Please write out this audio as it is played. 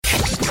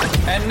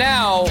And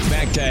now,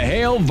 back to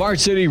Hail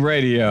Varsity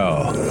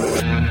Radio.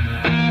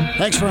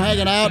 Thanks for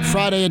hanging out.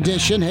 Friday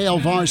edition, Hail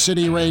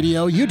Varsity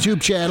Radio.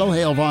 YouTube channel,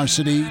 Hail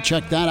Varsity.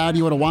 Check that out.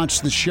 You want to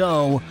watch the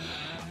show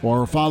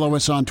or follow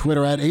us on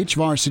Twitter at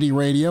HVarsity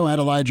Radio, at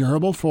Elijah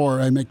Herbal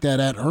I make that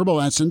at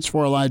Herbal Essence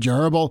for Elijah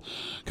Herbal.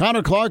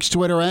 Connor Clark's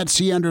Twitter at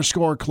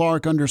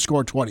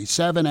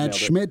C_Clark_27, at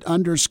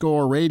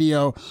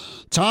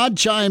Schmidt_radio. Todd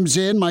chimes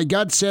in. My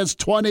gut says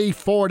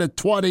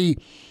 24-20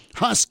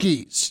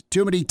 Huskies.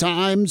 Too many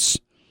times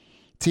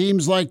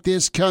teams like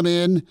this come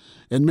in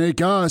and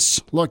make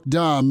us look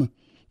dumb.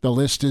 The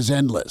list is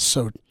endless.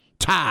 So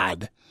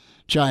Todd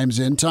chimes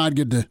in. Todd,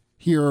 good to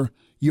hear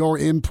your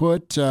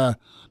input.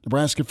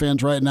 Nebraska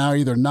fans right now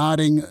either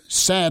nodding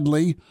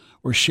sadly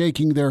or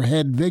shaking their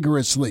head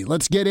vigorously.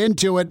 Let's get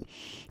into it.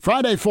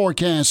 Friday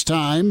forecast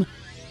time.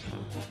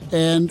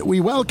 And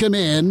we welcome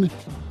in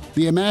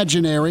the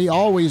imaginary,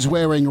 always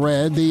wearing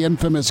red, the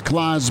infamous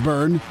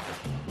Clauseborne,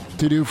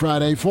 to do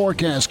Friday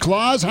forecast.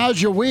 Claus,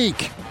 how's your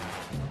week?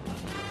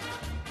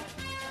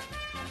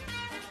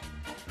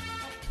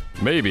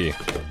 Maybe.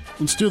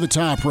 Let's do the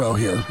top row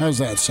here. How's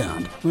that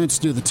sound? Let's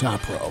do the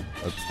top row.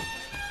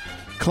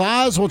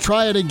 Claus, we'll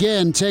try it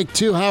again. Take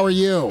two. How are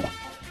you?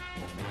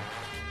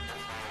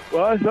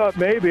 Well, I thought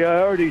maybe I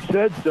already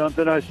said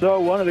something. I saw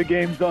one of the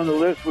games on the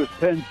list was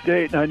Penn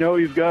State, and I know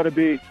you've got to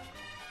be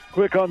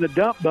quick on the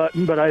dump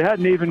button, but I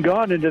hadn't even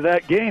gone into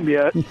that game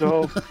yet,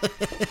 so...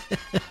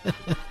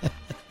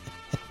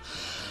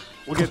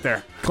 We'll get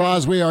there.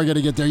 Claus, we are going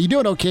to get there. You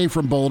doing okay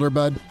from Boulder,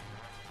 bud?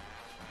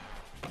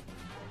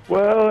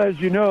 Well,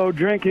 as you know,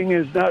 drinking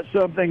is not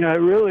something I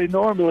really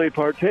normally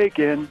partake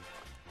in.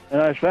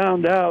 And I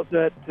found out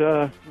that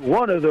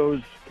one of those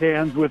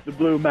cans with the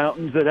Blue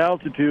Mountains at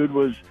altitude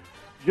was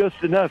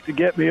just enough to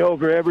get me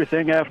over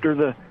everything after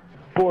the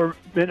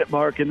 4-minute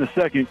mark in the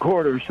second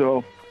quarter.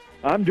 So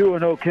I'm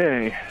doing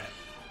okay.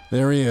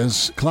 There he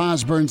is.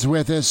 Clauseborne's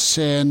with us,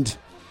 and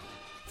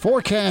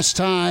forecast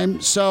time.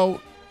 So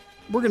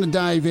we're going to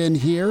dive in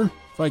here.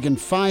 If I can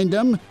find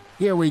them.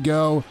 Here we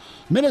go.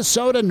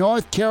 Minnesota,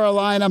 North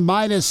Carolina,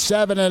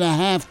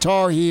 -7.5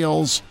 Tar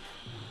Heels.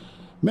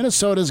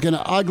 Minnesota's going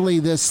to ugly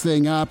this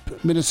thing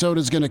up.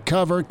 Minnesota's going to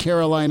cover.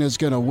 Carolina's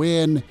going to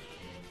win.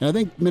 And I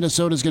think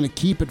Minnesota's going to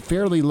keep it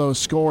fairly low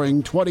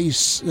scoring. We'll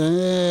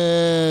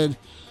say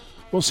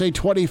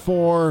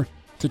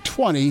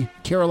 24-20.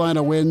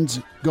 Carolina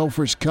wins.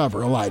 Gophers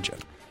cover. Elijah.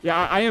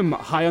 Yeah, I am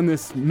high on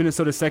this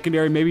Minnesota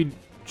secondary. Maybe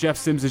Jeff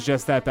Sims is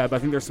just that bad, but I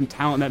think there's some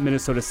talent in that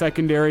Minnesota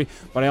secondary.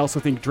 But I also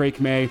think Drake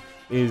May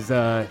is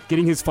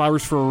getting his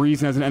flowers for a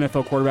reason as an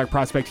NFL quarterback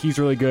prospect. He's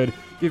really good.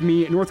 Give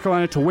me North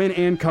Carolina to win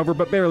and cover,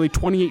 but barely,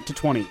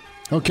 28-20.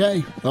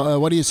 Okay.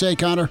 What do you say,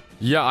 Connor?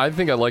 Yeah, I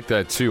think I like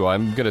that too.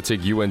 I'm going to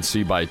take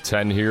UNC by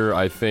 10 here.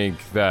 I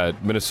think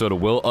that Minnesota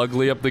will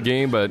ugly up the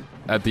game, but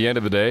at the end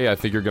of the day, I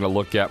think you're going to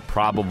look at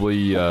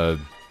probably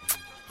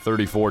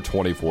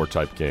 34-24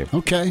 type game.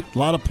 Okay. A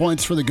lot of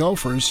points for the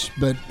Gophers,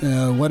 but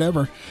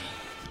whatever.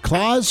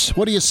 Claus,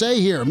 what do you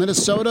say here?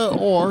 Minnesota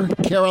or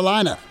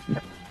Carolina?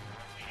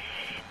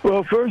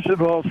 Well, first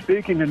of all,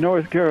 speaking of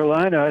North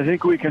Carolina, I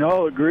think we can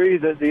all agree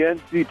that the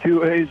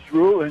NC2A's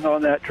ruling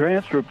on that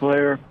transfer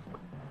player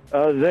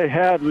they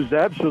had was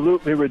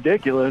absolutely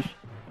ridiculous.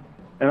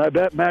 And I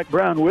bet Mac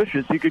Brown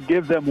wishes he could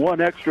give them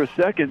one extra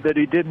second that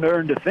he didn't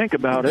earn to think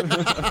about it.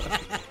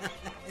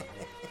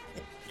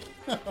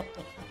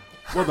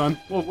 Well done.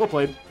 Well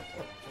played.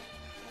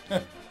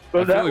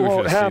 But that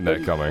won't happen.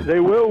 That coming. They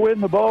will win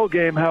the ball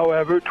game,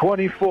 however,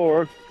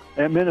 24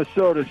 and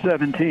Minnesota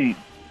 17.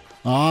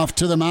 Off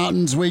to the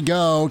mountains we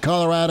go.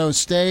 Colorado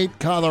State,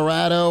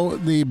 Colorado.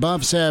 The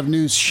Buffs have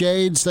new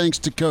shades thanks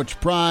to Coach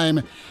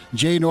Prime.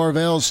 Jay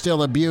Norvell's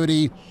still a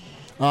beauty.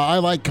 I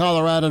like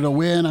Colorado to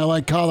win. I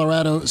like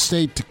Colorado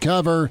State to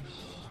cover.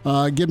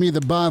 Give me the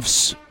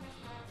Buffs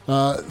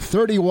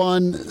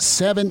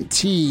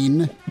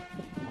 31-17.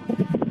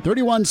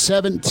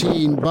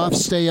 31-17.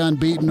 Buffs stay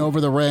unbeaten over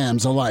the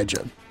Rams.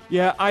 Elijah.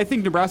 Yeah, I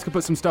think Nebraska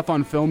put some stuff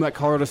on film that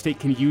Colorado State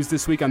can use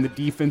this week on the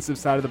defensive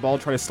side of the ball,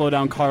 try to slow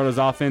down Colorado's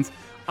offense.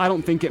 I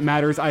don't think it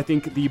matters. I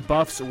think the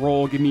Buffs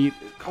roll. Give me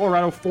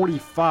Colorado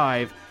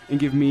 45 and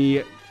give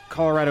me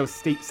Colorado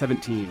State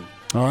 17.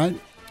 All right.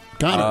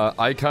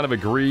 I kind of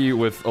agree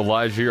with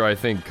Elijah here. I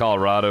think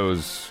Colorado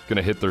is going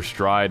to hit their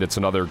stride. It's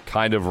another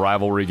kind of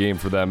rivalry game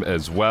for them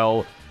as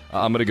well.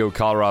 I'm going to go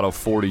Colorado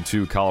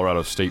 42,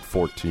 Colorado State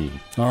 14.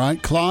 All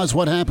right. Claus,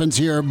 what happens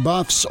here?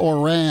 Buffs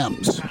or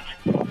Rams?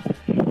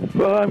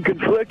 Well, I'm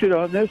conflicted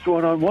on this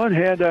one. On one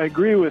hand, I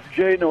agree with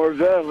Jay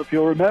Norvell. If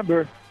you'll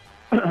remember,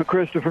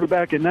 Christopher,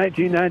 back in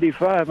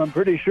 1995, I'm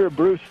pretty sure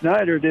Bruce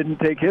Snyder didn't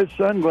take his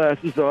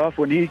sunglasses off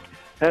when he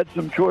had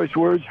some choice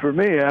words for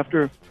me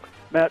after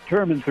Matt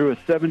Turman threw a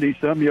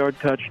 70-some-yard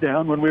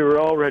touchdown when we were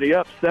already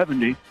up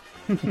 70.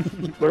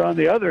 But on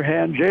the other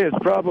hand, Jay is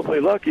probably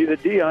lucky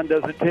that Dion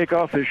doesn't take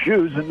off his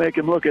shoes and make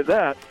him look at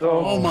that.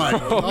 So, oh, my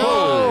God.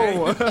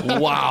 Oh.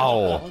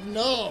 Wow. Oh,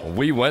 no.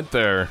 We went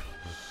there.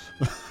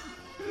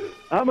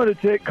 I'm going to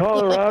take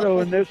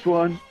Colorado in this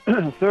one,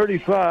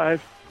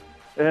 35,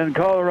 and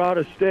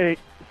Colorado State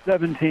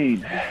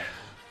 17.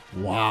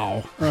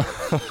 Wow.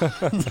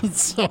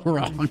 That's so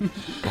wrong.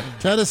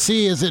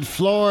 Tennessee is at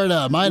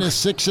Florida,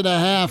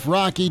 -6.5,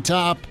 Rocky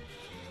Top.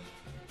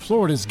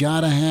 Florida's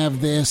got to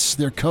have this.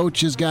 Their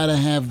coach has got to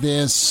have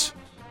this.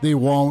 They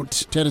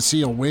won't.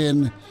 Tennessee will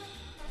win.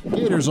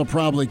 Gators will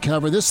probably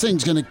cover. This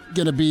thing's going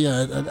to be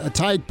a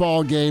tight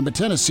ball game, but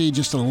Tennessee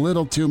just a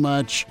little too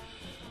much.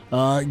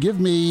 Give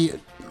me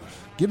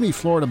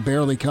Florida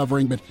barely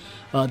covering, but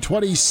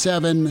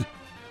 27-21.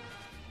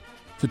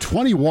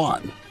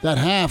 That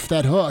half,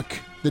 that hook,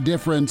 the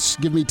difference.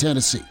 Give me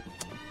Tennessee.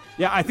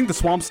 Yeah, I think the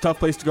Swamp's a tough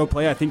place to go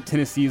play. I think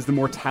Tennessee is the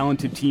more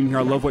talented team here.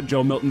 I love what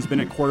Joe Milton's been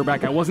at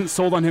quarterback. I wasn't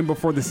sold on him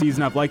before the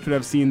season. I've liked what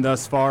I've seen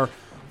thus far.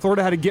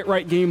 Florida had a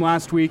get-right game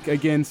last week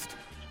against,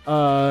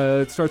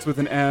 it starts with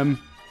an M.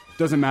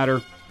 Doesn't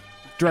matter.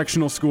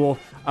 Directional school.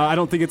 I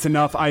don't think it's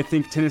enough. I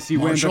think Tennessee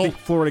wins. I think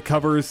Florida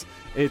covers.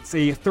 It's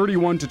a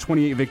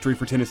 31-28 victory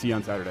for Tennessee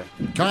on Saturday.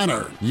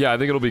 Connor. Yeah, I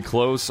think it'll be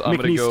close. I'm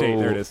going to go. State,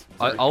 there it is.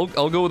 I'll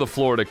go with the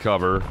Florida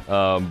cover,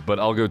 but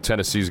I'll go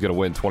Tennessee's going to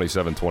win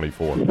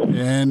 27-24.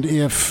 And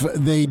if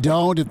they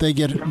don't, if they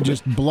get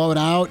just blown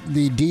out,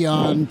 the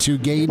Dion to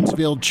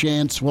Gainesville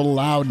chants will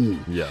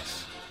louden.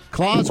 Yes.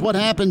 Claus, what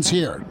happens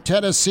here?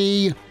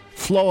 Tennessee,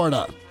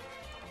 Florida.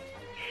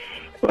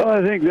 Well,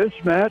 I think this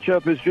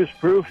matchup is just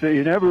proof that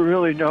you never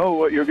really know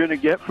what you're going to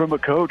get from a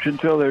coach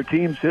until their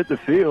teams hit the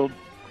field.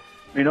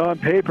 You know, on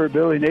paper,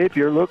 Billy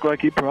Napier looked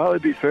like he'd probably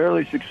be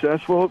fairly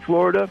successful at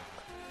Florida,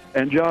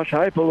 and Josh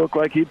Heupel looked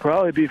like he'd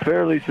probably be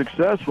fairly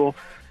successful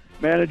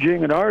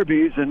managing an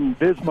Arby's in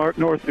Bismarck,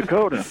 North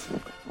Dakota.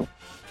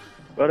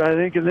 But I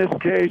think in this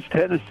case,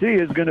 Tennessee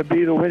is going to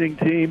be the winning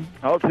team.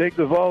 I'll take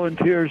the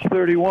Volunteers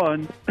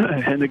 31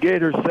 and the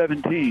Gators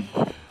 17.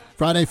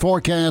 Friday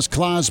forecast,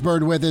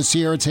 Clauseborne with us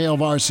here at Hail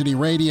Varsity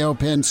Radio.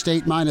 Penn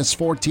State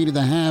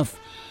 -14.5.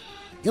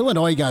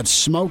 Illinois got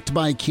smoked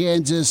by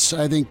Kansas.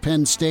 I think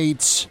Penn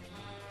State's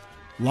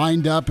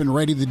lined up and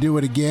ready to do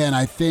it again.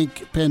 I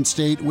think Penn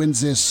State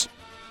wins this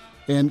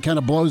and kind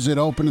of blows it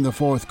open in the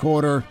fourth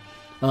quarter.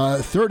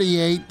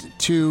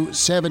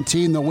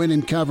 38-17, the win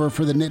and cover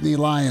for the Nittany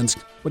Lions.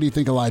 What do you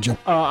think, Elijah?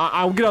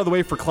 I'll get out of the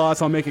way for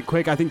Claus. I'll make it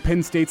quick. I think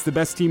Penn State's the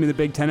best team in the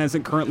Big Ten as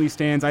it currently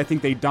stands. I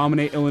think they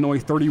dominate Illinois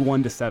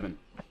 31-7.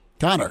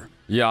 Connor.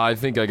 Yeah, I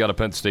think I got a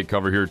Penn State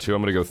cover here, too.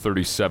 I'm going to go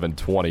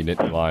 37-20,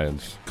 Nittany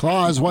Lions.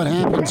 Claus, what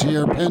happens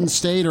here, Penn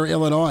State or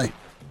Illinois?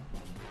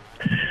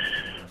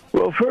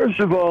 Well, first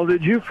of all,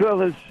 did you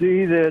fellas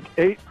see that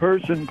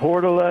 8-person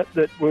portalet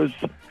that was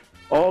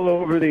all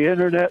over the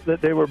internet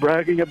that they were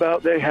bragging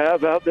about they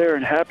have out there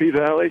in Happy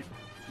Valley?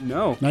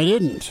 No. I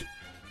didn't.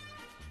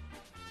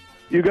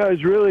 You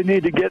guys really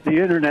need to get the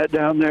internet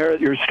down there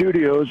at your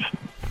studios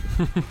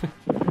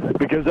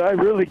because I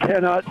really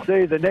cannot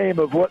say the name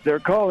of what they're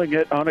calling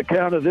it on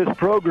account of this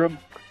program.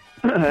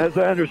 As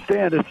I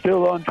understand, it's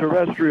still on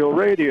terrestrial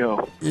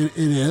radio. It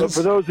is. But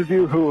for those of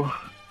you who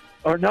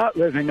are not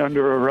living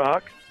under a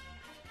rock,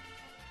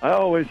 I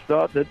always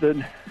thought that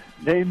the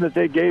name that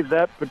they gave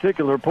that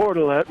particular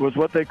portalet was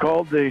what they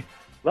called the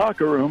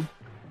locker room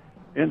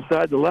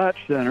inside the Latch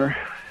Center.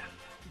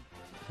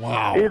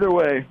 Wow. Either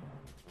way,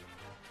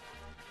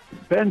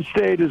 Penn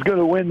State is going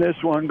to win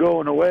this one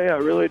going away. I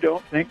really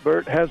don't think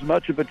Burt has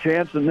much of a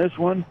chance in this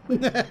one.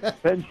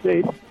 Penn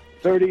State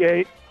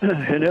 38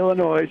 and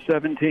Illinois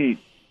 17.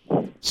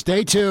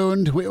 Stay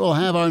tuned. We will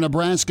have our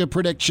Nebraska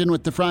prediction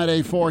with the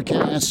Friday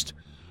forecast.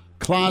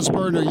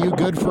 Clauseborne, are you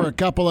good for a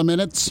couple of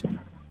minutes?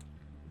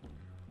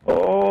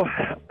 Oh,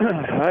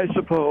 I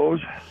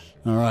suppose.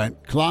 All right.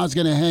 Claus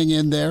going to hang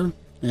in there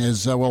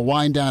as we'll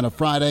wind down a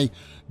Friday.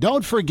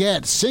 Don't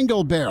forget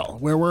Single Barrel,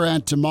 where we're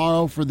at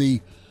tomorrow for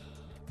the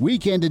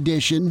weekend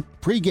edition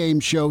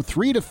pregame show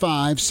 3 to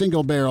 5,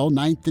 Single Barrel,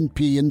 9th and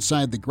P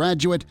inside the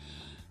Graduate.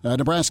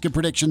 Nebraska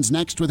predictions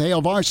next with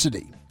Hail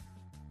Varsity.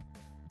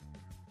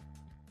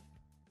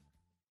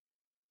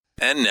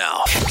 And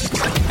now,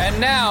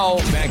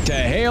 back to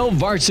Hail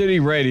Varsity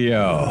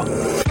Radio.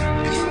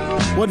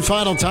 One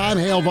final time,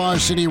 Hail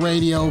Varsity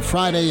Radio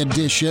Friday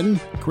edition.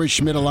 Chris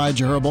Schmidt,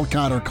 Elijah Herbal,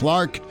 Connor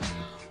Clark.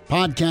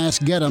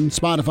 Podcast, get them.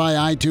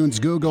 Spotify,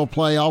 iTunes, Google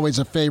Play, always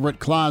a favorite.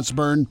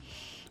 Clauseborne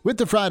with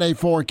the Friday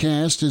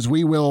forecast as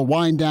we will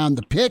wind down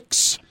the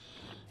picks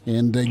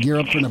and gear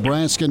up for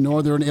Nebraska,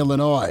 Northern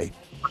Illinois.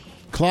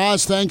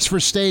 Claus, thanks for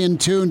staying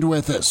tuned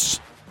with us.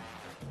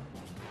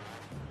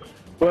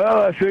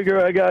 Well, I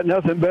figure I got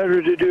nothing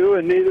better to do,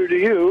 and neither do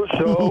you,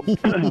 so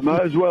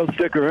might as well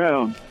stick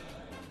around.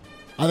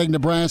 I think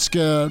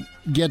Nebraska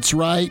gets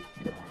right.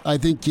 I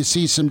think you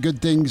see some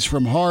good things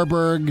from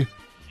Harburg.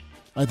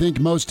 I think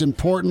most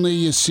importantly,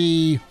 you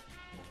see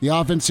the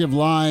offensive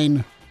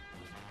line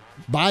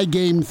by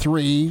game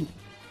 3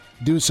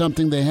 do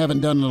something they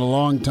haven't done in a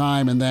long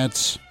time, and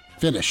that's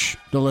finish,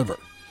 deliver.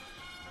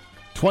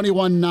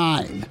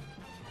 21-9,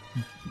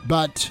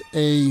 but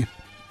a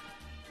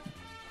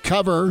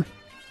cover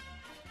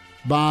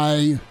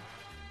by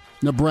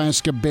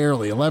Nebraska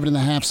barely.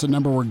 11.5 is the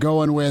number we're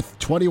going with.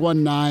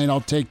 21-9,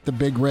 I'll take the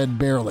Big Red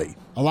barely.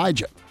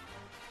 Elijah.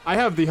 I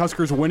have the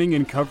Huskers winning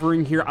and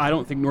covering here. I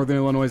don't think Northern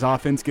Illinois'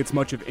 offense gets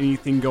much of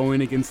anything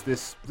going against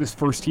this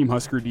first-team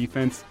Husker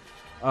defense.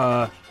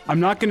 I'm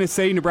not going to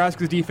say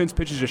Nebraska's defense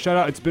pitches a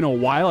shutout. It's been a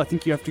while. I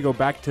think you have to go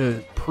back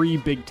to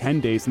pre-Big Ten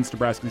days since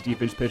Nebraska's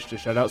defense pitched a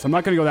shutout. So I'm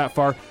not going to go that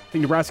far. I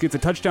think Nebraska gets a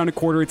touchdown a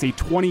quarter. It's a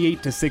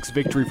 28-6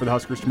 victory for the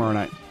Huskers tomorrow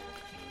night.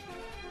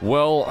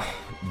 Well,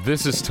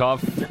 this is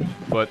tough,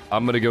 but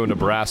I'm going to go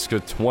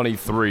Nebraska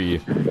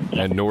 23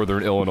 and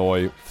Northern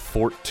Illinois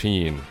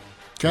 14.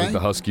 I think the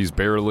Huskies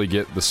barely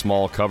get the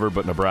small cover,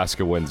 but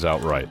Nebraska wins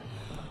outright.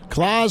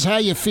 Claus, how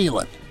you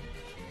feeling?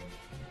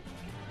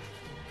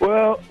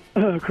 Well,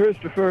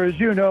 Christopher, as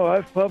you know,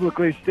 I've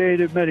publicly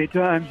stated many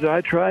times that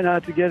I try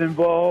not to get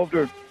involved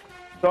or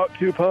talk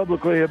too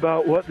publicly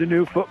about what the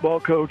new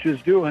football coach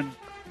is doing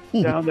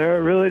down there. I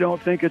really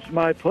don't think it's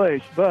my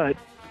place, but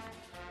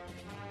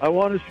I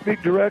want to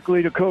speak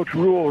directly to Coach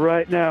Rule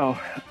right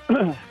now.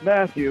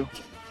 Matthew,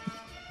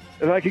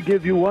 if I could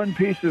give you one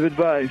piece of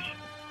advice,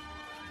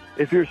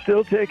 if you're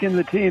still taking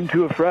the team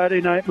to a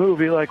Friday night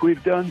movie like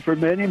we've done for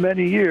many,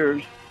 many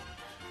years,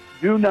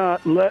 do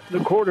not let the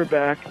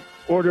quarterback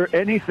order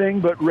anything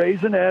but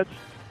Raisinets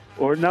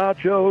or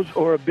nachos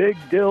or a big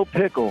dill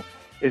pickle.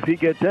 If he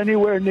gets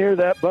anywhere near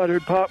that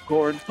buttered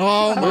popcorn,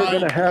 we're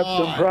going to have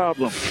some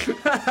problems.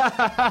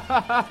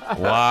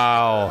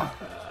 Wow.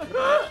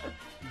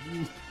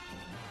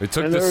 It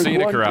took the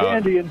scenic route. There's one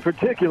candy in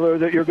particular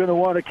that you're going to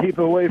want to keep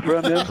away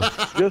from him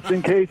just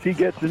in case he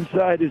gets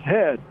inside his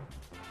head.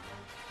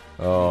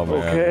 Oh, man.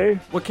 Okay?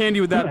 What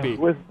candy would that be?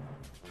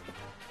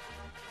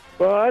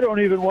 Well, I don't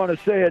even want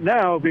to say it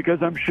now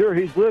because I'm sure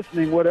he's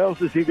listening. What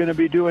else is he going to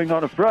be doing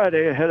on a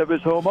Friday ahead of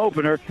his home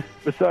opener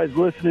besides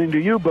listening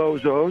to you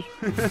bozos?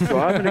 So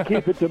I'm going to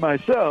keep it to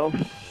myself,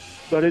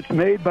 but it's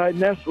made by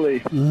Nestle.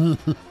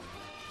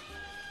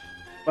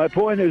 My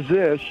point is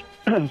this.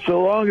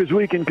 So long as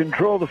we can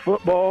control the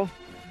football,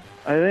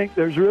 I think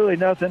there's really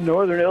nothing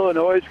Northern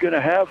Illinois is going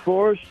to have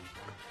for us.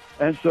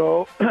 And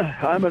so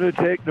I'm going to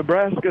take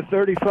Nebraska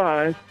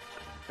 35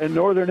 and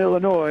Northern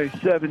Illinois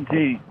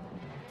 17.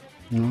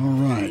 All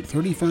right,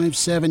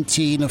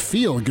 35-17, a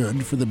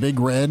feel-good for the Big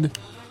Red.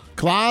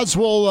 Claus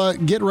will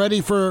get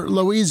ready for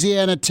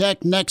Louisiana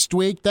Tech next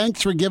week.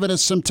 Thanks for giving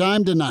us some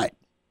time tonight.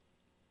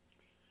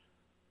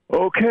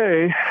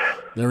 Okay.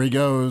 There he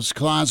goes,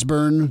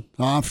 Clauseborne,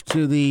 off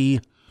to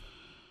the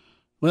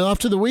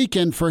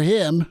weekend for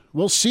him.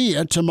 We'll see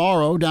you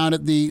tomorrow down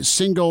at the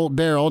Single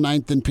Barrel,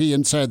 9th and P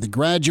inside the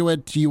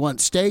Graduate. You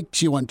want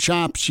steaks? You want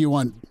chops? You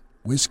want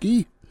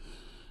whiskey?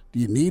 Do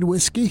you need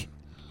whiskey?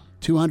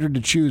 200 to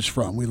choose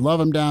from. We love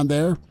them down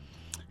there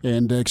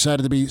and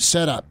excited to be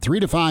set up. 3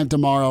 to 5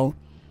 tomorrow,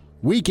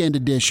 weekend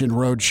edition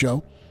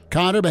roadshow.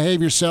 Connor,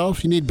 behave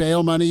yourself. You need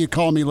bail money, you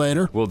call me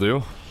later. Will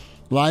do.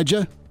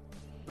 Elijah?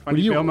 If I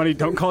need bail money,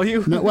 don't call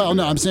you? No,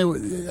 I'm saying...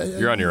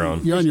 You're on your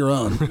own. You're on your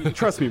own.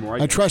 Trust me more.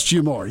 I trust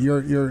you more.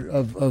 You're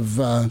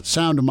of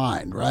sound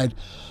mind, right?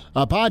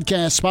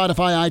 Podcast,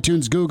 Spotify,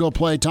 iTunes, Google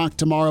Play. Talk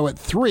tomorrow at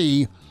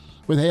 3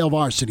 with Hail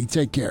Varsity.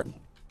 Take care.